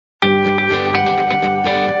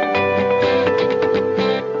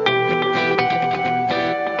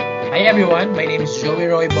Hey everyone, my name is Joey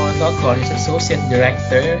Roy Bondo, Colliers Associate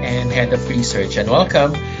Director and Head of Research, and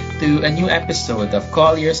welcome to a new episode of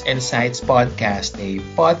Colliers Insights Podcast, a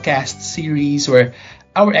podcast series where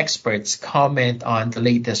our experts comment on the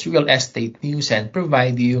latest real estate news and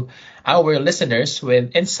provide you, our listeners,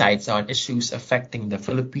 with insights on issues affecting the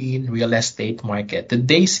Philippine real estate market.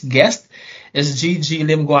 Today's guest is Gigi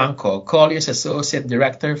Limguanco, Colliers Associate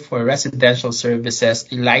Director for Residential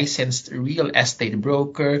Services, a licensed real estate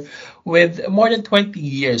broker with more than 20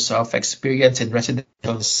 years of experience in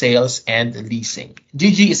residential sales and leasing.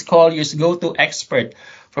 Gigi is Colliers' go-to expert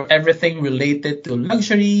for everything related to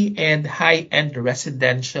luxury and high-end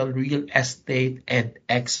residential real estate and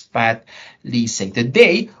expat leasing.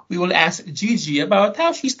 Today, we will ask Gigi about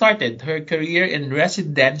how she started her career in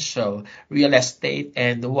residential real estate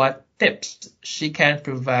and what tips she can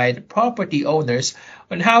provide property owners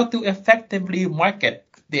on how to effectively market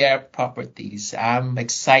their properties. I'm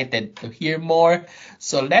excited to hear more,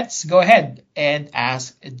 so let's go ahead and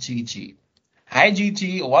ask Gigi. Hi,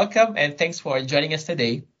 Gigi. Welcome and thanks for joining us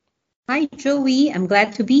today. Hi, Joey. I'm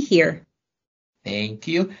glad to be here. Thank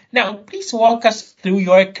you. Now, please walk us through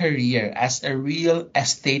your career as a real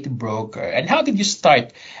estate broker and how did you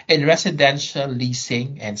start in residential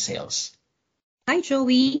leasing and sales? Hi,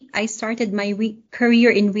 Joey. I started my career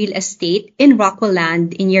in real estate in Rockwell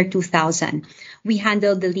Land in year 2000. We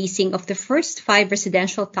handled the leasing of the first 5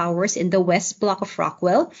 residential towers in the west block of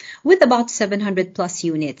Rockwell with about 700 plus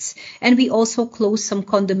units. And we also closed some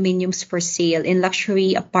condominiums for sale in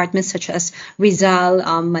luxury apartments such as Rizal,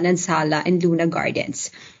 Manansala, and Luna Gardens.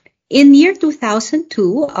 In year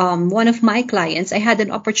 2002, one of my clients, I had an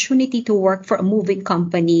opportunity to work for a moving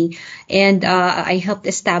company and I helped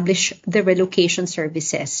establish the relocation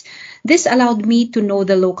services. This allowed me to know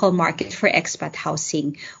the local market for expat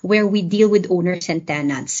housing, where we deal with owners and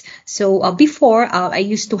tenants. So before, I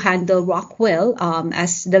used to handle Rockwell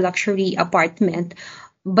as the luxury apartment.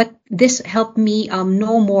 But this helped me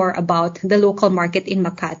know more about the local market in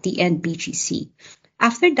Makati and BGC.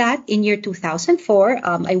 After that, in year 2004,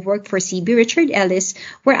 I worked for CB Richard Ellis,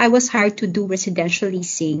 where I was hired to do residential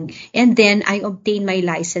leasing. And then I obtained my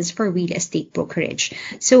license for real estate brokerage.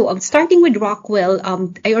 So starting with Rockwell,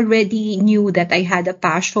 I already knew that I had a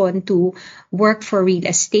passion to work for real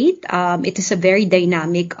estate. It is a very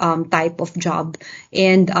dynamic type of job.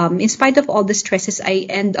 And in spite of all the stresses, I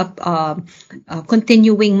end up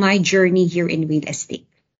continuing my journey here in real estate.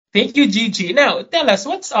 Thank you, Gigi. Now, tell us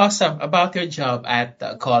what's awesome about your job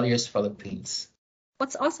at Colliers Philippines.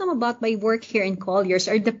 What's awesome about my work here in Colliers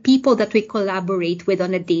are the people that we collaborate with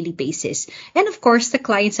on a daily basis. And of course, the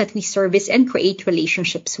clients that we service and create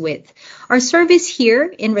relationships with. Our service here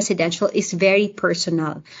in residential is very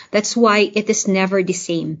personal. That's why it is never the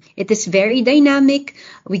same. It is very dynamic.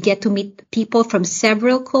 We get to meet people from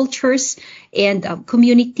several cultures and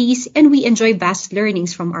communities, and we enjoy vast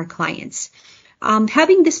learnings from our clients.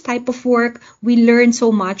 Having this type of work, we learn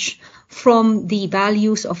so much from the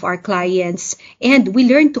values of our clients, and we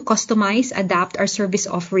learn to customize, adapt our service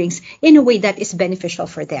offerings in a way that is beneficial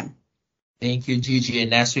for them. Thank you, Gigi.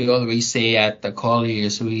 And as we always say at the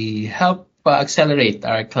Colliers, we help accelerate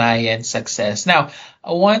our client success. Now,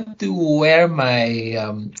 I want to wear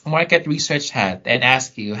my market research hat and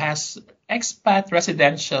ask you, has expat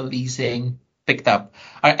residential leasing picked up?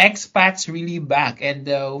 Are expats really back? And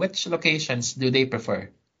which locations do they prefer?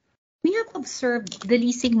 We have observed the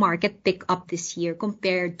leasing market pick up this year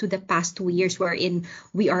compared to the past 2 years wherein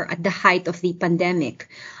we are at the height of the pandemic.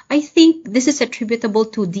 I think this is attributable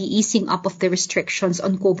to the easing up of the restrictions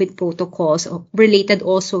on COVID protocols related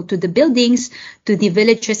also to the buildings, to the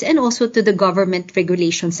villages, and also to the government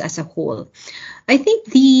regulations as a whole. I think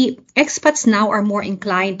the expats now are more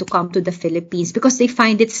inclined to come to the Philippines because they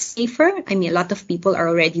find it safer. I mean, a lot of people are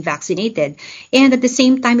already vaccinated. And at the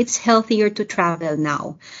same time, it's healthier to travel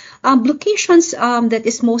now. Locations that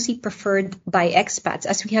is mostly preferred by expats,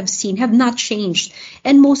 as we have seen, have not changed.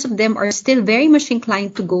 And most of them are still very much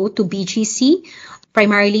inclined to go to BGC,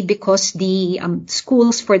 primarily because the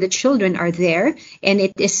schools for the children are there and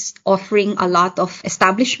it is offering a lot of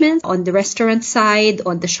establishments on the restaurant side,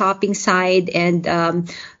 on the shopping side, and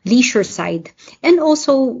leisure side. And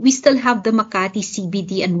also, we still have the Makati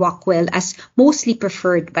CBD and Rockwell as mostly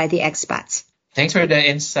preferred by the expats. Thanks for the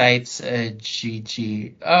insights,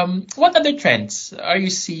 Gigi. What other trends are you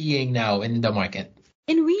seeing now in the market?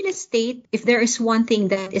 In real estate, if there is one thing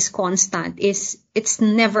that is constant, is it's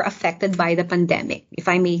never affected by the pandemic. If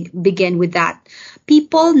I may begin with that,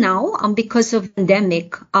 people now, because of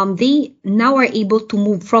pandemic, they now are able to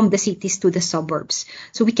move from the cities to the suburbs.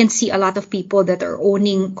 So we can see a lot of people that are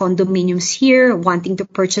owning condominiums here, wanting to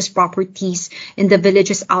purchase properties in the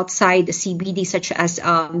villages outside the CBD, such as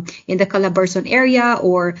in the Calabarzon area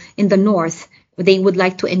or in the north. They would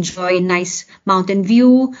like to enjoy nice mountain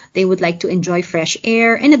view. They would like to enjoy fresh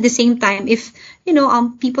air. And at the same time, if,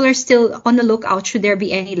 people are still on the lookout, should there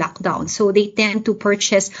be any lockdown? So they tend to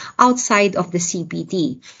purchase outside of the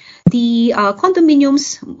CBD. The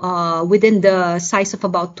condominiums within the size of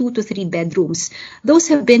about 2 to 3 bedrooms, those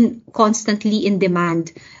have been constantly in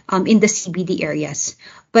demand in the CBD areas.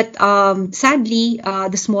 But sadly,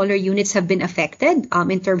 the smaller units have been affected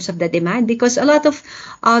in terms of the demand because a lot of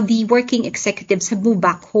the working executives have moved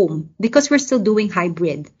back home because we're still doing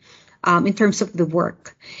hybrid in terms of the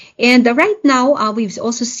work. And right now, we've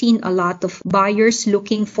also seen a lot of buyers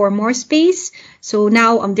looking for more space. So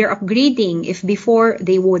now they're upgrading. If before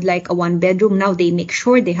they would like a 1 bedroom, now they make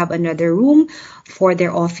sure they have another room for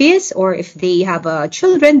their office. Or if they have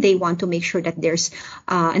children, they want to make sure that there's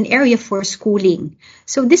an area for schooling.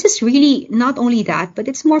 So this is really not only that, but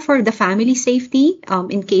it's more for the family safety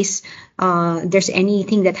in case there's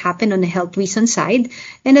anything that happened on the health reason side.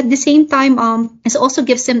 And at the same time, it also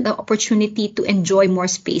gives them the opportunity to enjoy more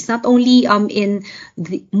space, not only in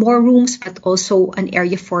the more rooms, but also an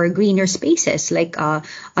area for greener spaces. Like a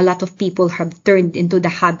lot of people have turned into the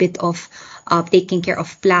habit of taking care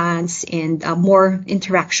of plants and more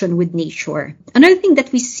interaction with nature. Another thing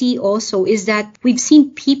that we see also is that we've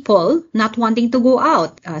seen people not wanting to go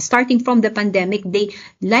out. Starting from the pandemic, they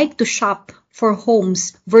like to shop for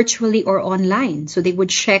homes virtually or online. So they would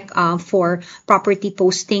check for property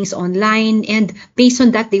postings online, and based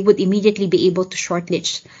on that, they would immediately be able to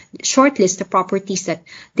shortlist the properties that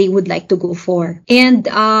they would like to go for. And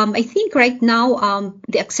I think right now,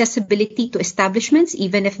 the accessibility to establishments,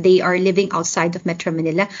 even if they are living outside of Metro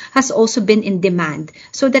Manila, has also been in demand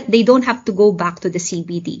so that they don't have to go back to the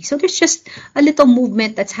CBD. So there's just a little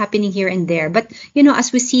movement that's happening here and there. But,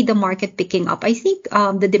 as we see the market picking up, I think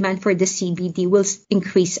the demand for the CBD will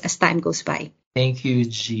increase as time goes by. Thank you,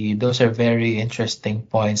 G. Those are very interesting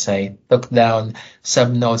points. I took down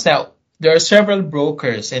some notes. Now, there are several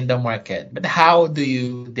brokers in the market, but how do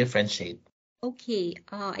you differentiate? Okay,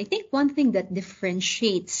 I think one thing that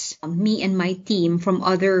differentiates me and my team from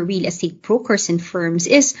other real estate brokers and firms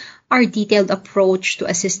is our detailed approach to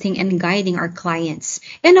assisting and guiding our clients.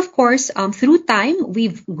 And of course, through time,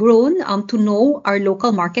 we've grown to know our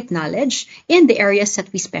local market knowledge in the areas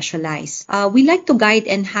that we specialize. We like to guide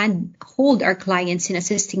and hold our clients in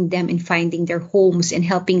assisting them in finding their homes and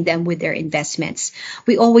helping them with their investments.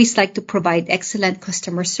 We always like to provide excellent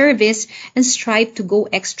customer service and strive to go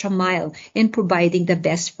extra mile in providing the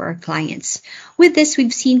best for our clients. With this,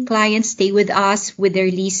 we've seen clients stay with us with their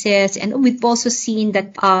leases, and we've also seen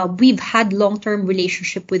that we've had long-term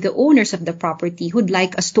relationship with the owners of the property who'd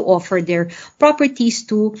like us to offer their properties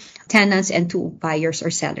to tenants and to buyers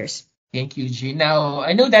or sellers. Thank you, G. Now,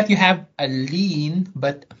 I know that you have a lean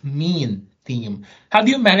but mean team. How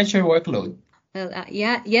do you manage your workload? Well,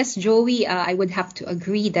 yes, Joey, I would have to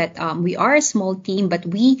agree that we are a small team, but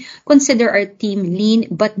we consider our team lean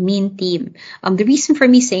but mean team. The reason for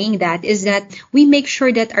me saying that is that we make sure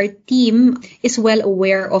that our team is well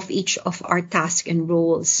aware of each of our tasks and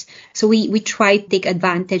roles. So we try to take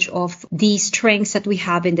advantage of the strengths that we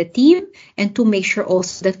have in the team and to make sure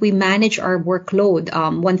also that we manage our workload.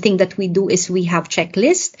 One thing that we do is we have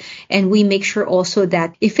checklists, and we make sure also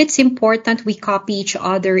that if it's important, we copy each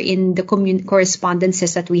other in the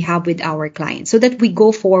correspondences that we have with our clients so that we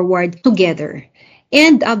go forward together.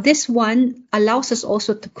 And this one allows us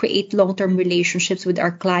also to create long-term relationships with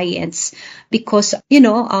our clients because,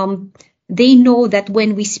 they know that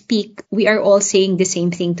when we speak, we are all saying the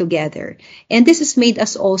same thing together. And this has made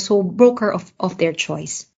us also broker of their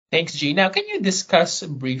choice. Thanks, G. Now, can you discuss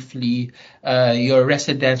briefly your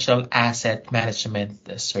residential asset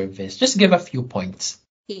management service? Just give a few points.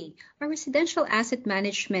 Okay. Our residential asset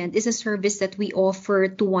management is a service that we offer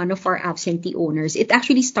to one of our absentee owners. It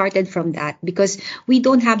actually started from that because we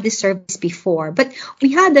don't have this service before. But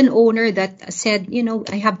we had an owner that said,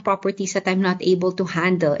 I have properties that I'm not able to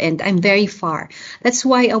handle and I'm very far. That's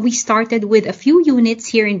why we started with a few units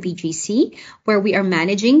here in BGC where we are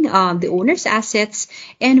managing the owner's assets,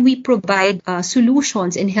 and we provide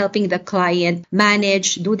solutions in helping the client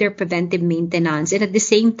manage, do their preventive maintenance, and at the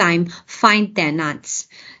same time find tenants.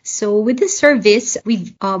 So with this service,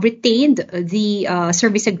 we've retained the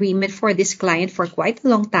service agreement for this client for quite a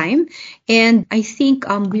long time. And I think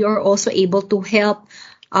we are also able to help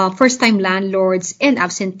first-time landlords and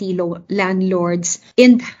absentee landlords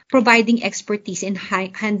in providing expertise in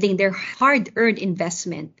handling their hard-earned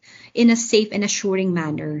investment in a safe and assuring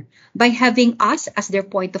manner by having us as their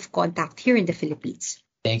point of contact here in the Philippines.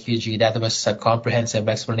 Thank you, G. That was a comprehensive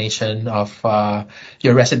explanation of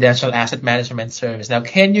your residential asset management service. Now,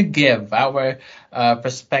 can you give our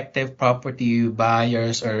prospective property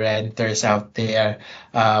buyers or renters out there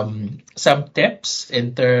some tips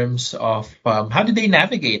in terms of how do they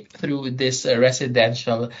navigate through this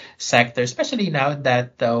residential sector, especially now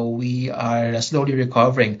that we are slowly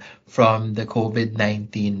recovering from the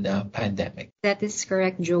COVID-19 pandemic? That is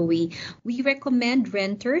correct, Joey. We recommend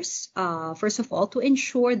renters, first of all, to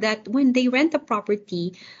ensure that when they rent a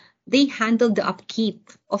property, they handle the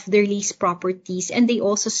upkeep of their leased properties, and they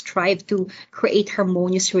also strive to create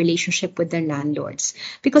harmonious relationship with their landlords,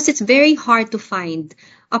 because it's very hard to find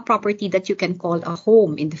a property that you can call a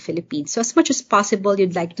home in the Philippines. So as much as possible,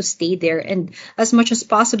 you'd like to stay there, and as much as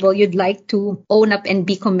possible, you'd like to own up and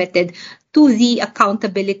be committed to the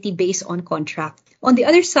accountability based on contract. On the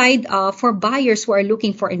other side, for buyers who are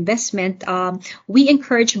looking for investment, we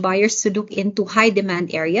encourage buyers to look into high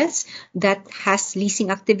demand areas that has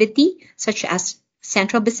leasing activity, such as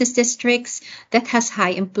central business districts that has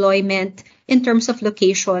high employment in terms of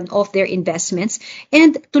location of their investments,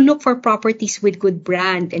 and to look for properties with good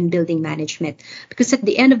brand and building management. Because at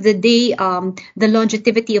the end of the day, the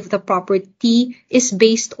longevity of the property is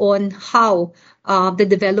based on how the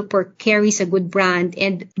developer carries a good brand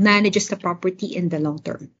and manages the property in the long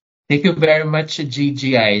term. Thank you very much,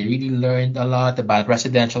 Gigi. I really learned a lot about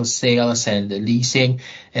residential sales and leasing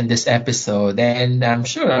in this episode, and I'm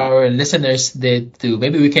sure our listeners did too.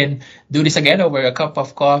 Maybe we can do this again over a cup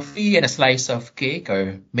of coffee and a slice of cake,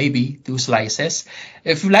 or maybe two slices.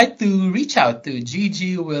 If you'd like to reach out to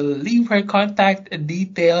Gigi, we'll leave her contact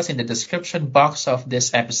details in the description box of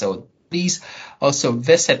this episode. Please also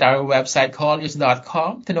visit our website,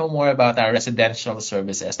 colliers.com, to know more about our residential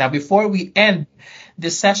services. Now, before we end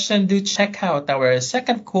this session, do check out our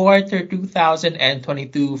second quarter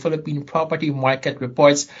 2022 Philippine property market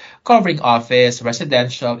reports covering office,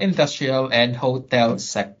 residential, industrial, and hotel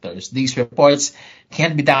sectors. These reports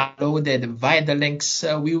can be downloaded via the links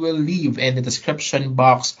we will leave in the description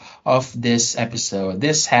box of this episode.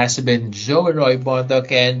 This has been Joey Roy Bondoc,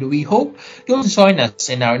 and we hope you'll join us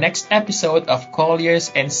in our next episode of Colliers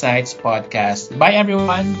Insights Podcast. Bye,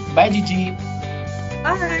 everyone. Bye, Gigi.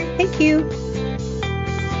 Bye. Thank you.